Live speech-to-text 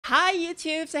Hi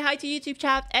YouTube, say hi to YouTube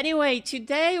chat. Anyway,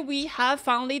 today we have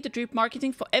finally the drip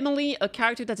marketing for Emilie, a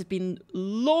character that has been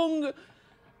for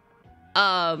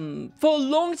a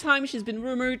long time she's been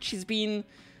rumored,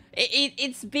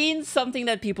 it's been something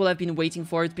that people have been waiting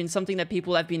for, it's been something that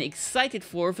people have been excited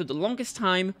for the longest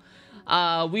time.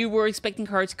 We were expecting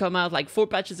her to come out like 4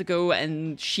 patches ago,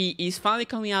 and she is finally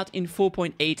coming out in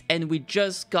 4.8, and we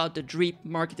just got the drip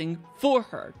marketing for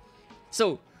her.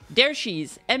 So there she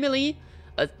is, Emilie,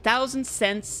 1,000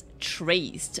 cents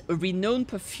traced, a renowned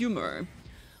perfumer.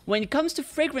 When it comes to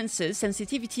fragrances,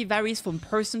 sensitivity varies from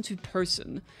person to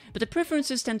person, but the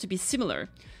preferences tend to be similar.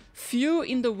 Few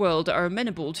in the world are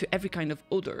amenable to every kind of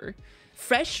odor.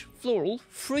 Fresh, floral,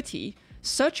 fruity,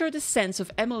 such are the scents of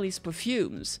Emilie's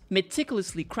perfumes,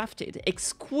 meticulously crafted,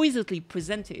 exquisitely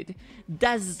presented,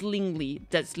 dazzlingly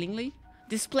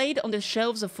displayed on the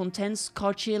shelves of Fontaine's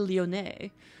Quartier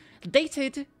Lyonnais.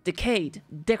 Dated, decayed,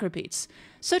 decrepit.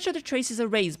 Such are the traces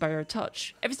erased by our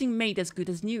touch, everything made as good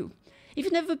as new. If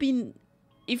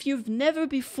you've never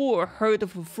before heard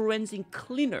of a forensic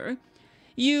cleaner,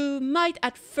 you might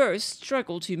at first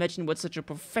struggle to imagine what such a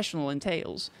profession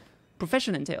entails.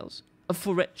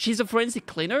 She's a forensic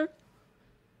cleaner?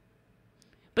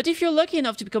 But if you're lucky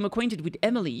enough to become acquainted with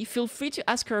Emilie, feel free to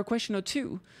ask her a question or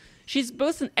two. She's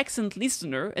both an excellent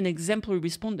listener and exemplary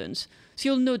respondent, so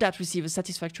you'll no doubt receive a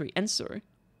satisfactory answer.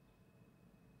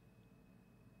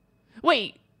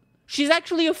 Wait, she's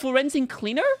actually a forensic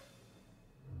cleaner?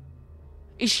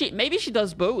 Is she? Maybe she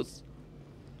does both.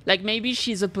 Like maybe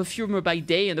she's a perfumer by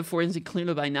day and a forensic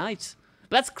cleaner by night.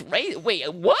 That's great.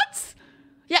 Wait, what?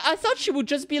 Yeah, I thought she would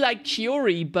just be like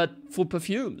Chiori, but for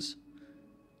perfumes.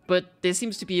 But there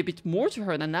seems to be a bit more to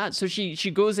her than that. So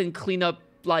she goes and clean up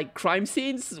like crime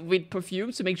scenes with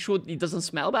perfume to make sure it doesn't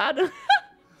smell bad.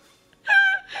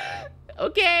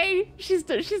 Okay, she's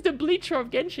the bleacher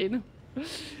of Genshin.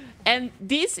 And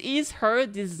this is her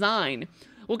design.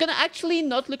 We're gonna actually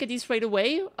not look at this right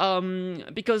away,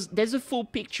 because there's a full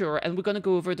picture and we're gonna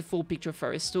go over the full picture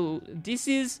first. So this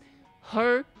is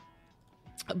her,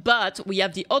 but we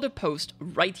have the other post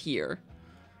right here.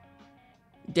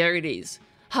 There it is.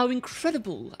 How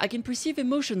incredible! I can perceive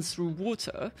emotions through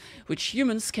water, which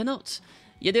humans cannot.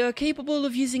 Yet they are capable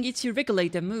of using it to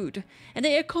regulate their mood, and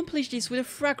they accomplish this with a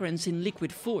fragrance in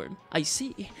liquid form. I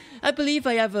see. I believe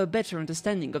I have a better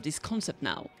understanding of this concept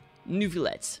now.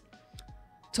 Nouvellette.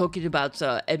 Talking about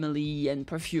Emilie and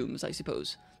perfumes, I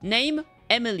suppose. Name,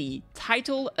 Emilie.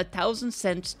 Title, 1,000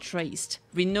 cents traced.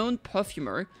 Renowned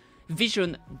perfumer.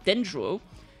 Vision, Dendro.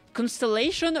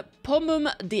 Constellation, Pomum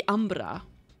de Ambra.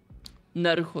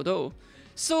 Naruhodo.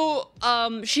 So,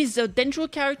 she's a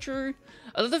Dendro character.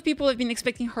 A lot of people have been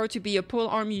expecting her to be a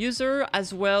polearm user,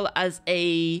 as well as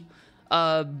a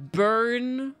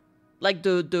burn, like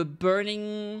the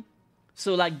burning,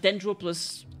 so like Dendro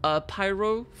plus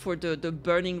Pyro for the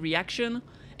burning reaction,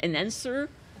 enhancer.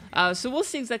 So we'll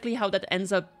see exactly how that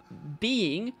ends up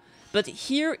being. But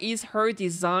here is her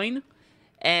design,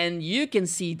 and you can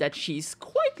see that she's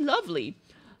quite lovely.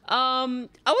 I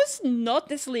was not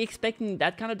necessarily expecting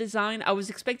that kind of design. I was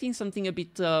expecting something a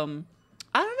bit,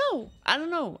 I don't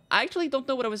know. I actually don't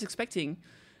know what I was expecting.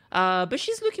 But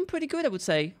she's looking pretty good, I would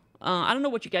say. I don't know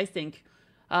what you guys think.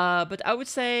 But I would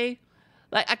say,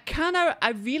 like, I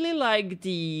really like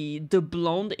the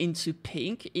blonde into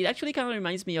pink. It actually kind of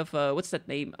reminds me of, what's that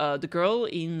name? The girl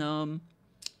in,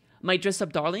 My Dress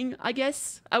Up Darling, I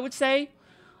guess, I would say.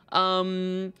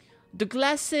 The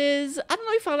glasses, I don't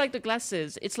know if I like the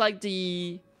glasses. It's like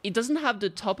it doesn't have the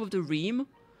top of the rim.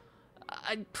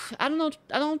 I don't know.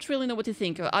 I don't really know what to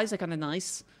think. Her eyes are kind of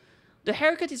nice. The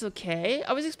haircut is okay.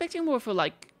 I was expecting more for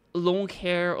like long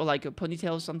hair or like a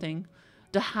ponytail or something.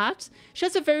 The hat, she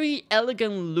has a very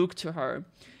elegant look to her.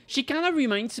 She kind of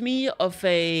reminds me of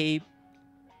a.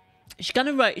 She kind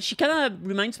of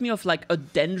reminds me of like a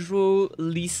Dendro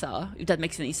Lisa, if that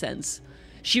makes any sense.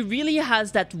 She really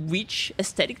has that rich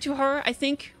aesthetic to her, I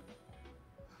think.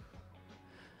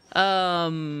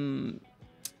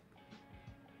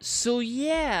 So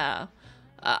yeah,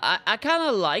 I kind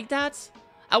of like that.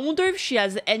 I wonder if she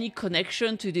has any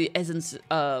connection to the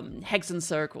Hexen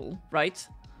Circle, right?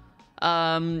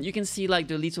 You can see like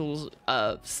the little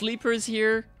sleepers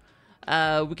here.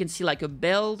 We can see like a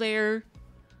bell there.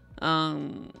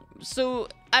 So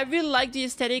I really like the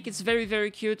aesthetic. It's very,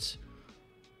 very cute.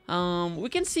 We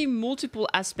can see multiple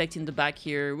aspects in the back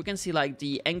here. We can see like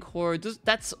the anchor.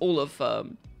 That's all of,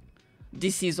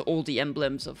 this is all the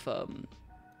emblems of,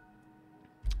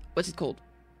 what's it called?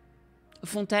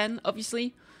 Fontaine,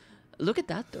 obviously. Look at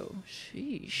that though.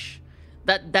 Sheesh.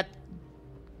 That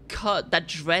cut, that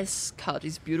dress cut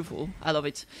is beautiful. I love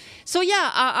it. So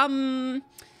yeah,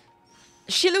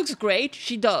 She looks great,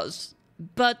 she does.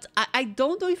 But I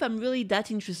don't know if I'm really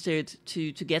that interested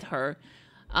to get her.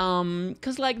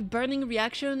 Because, like, burning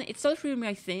reaction, it's not really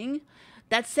my thing.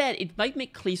 That said, it might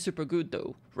make Klee super good,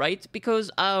 though, right? Because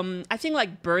I think,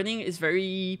 like, burning is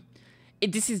very...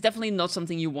 this is definitely not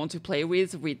something you want to play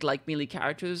with, like, melee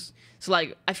characters. So,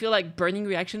 like, I feel like burning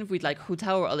reaction with, like,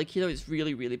 Huta or Alekino is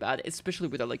really, really bad, especially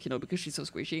with Alekino because she's so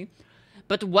squishy.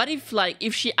 But what if, like,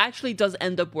 if she actually does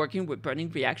end up working with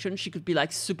burning reaction, she could be,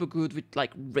 like, super good with,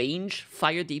 like, range,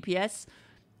 fire DPS.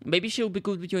 Maybe she'll be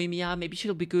good with Yoimiya, maybe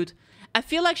she'll be good... I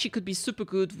feel like she could be super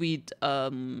good with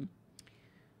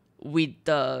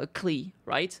Klee,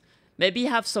 right? Maybe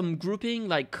have some grouping,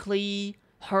 like Klee,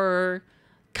 her...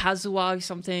 Kazuha or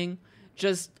something,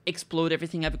 just explode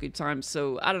everything, have a good time.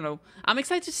 So I don't know, I'm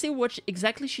excited to see what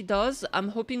exactly she does. I'm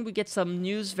hoping we get some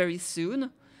news very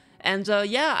soon, and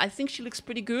yeah, I think she looks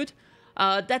pretty good.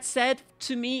 That said,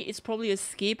 to me it's probably a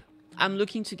skip. I'm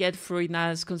looking to get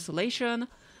Furina's Constellation,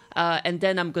 and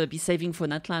then I'm gonna be saving for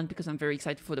Natlan because I'm very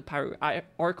excited for the Pyro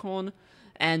Archon,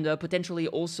 and potentially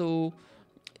also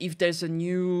if there's a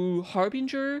new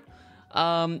Harbinger.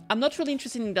 I'm not really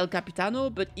interested in Del Capitano,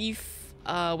 but if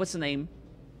what's the name?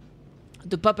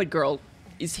 The puppet girl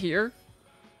is here.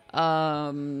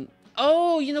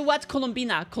 Oh, you know what?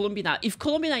 Colombina. If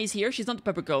Colombina is here, she's not the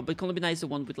puppet girl, but Colombina is the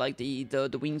one with like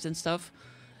the wings and stuff.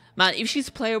 Man, if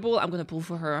she's playable, I'm gonna pull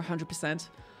for her 100%.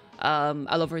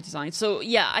 I love her design. So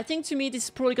yeah, I think to me this is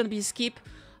probably gonna be a skip.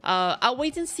 I'll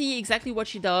wait and see exactly what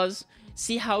she does,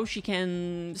 see how she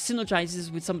can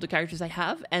synergizes with some of the characters I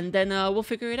have, and then we'll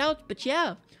figure it out. But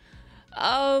yeah.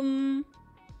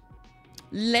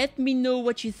 Let me know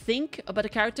what you think about the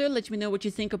character. Let me know what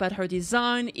you think about her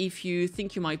design, if you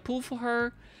think you might pull for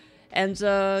her. And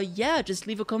yeah, just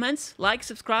leave a comment, like,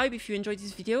 subscribe if you enjoyed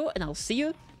this video, and I'll see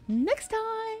you next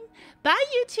time. Bye,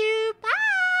 YouTube.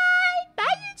 Bye.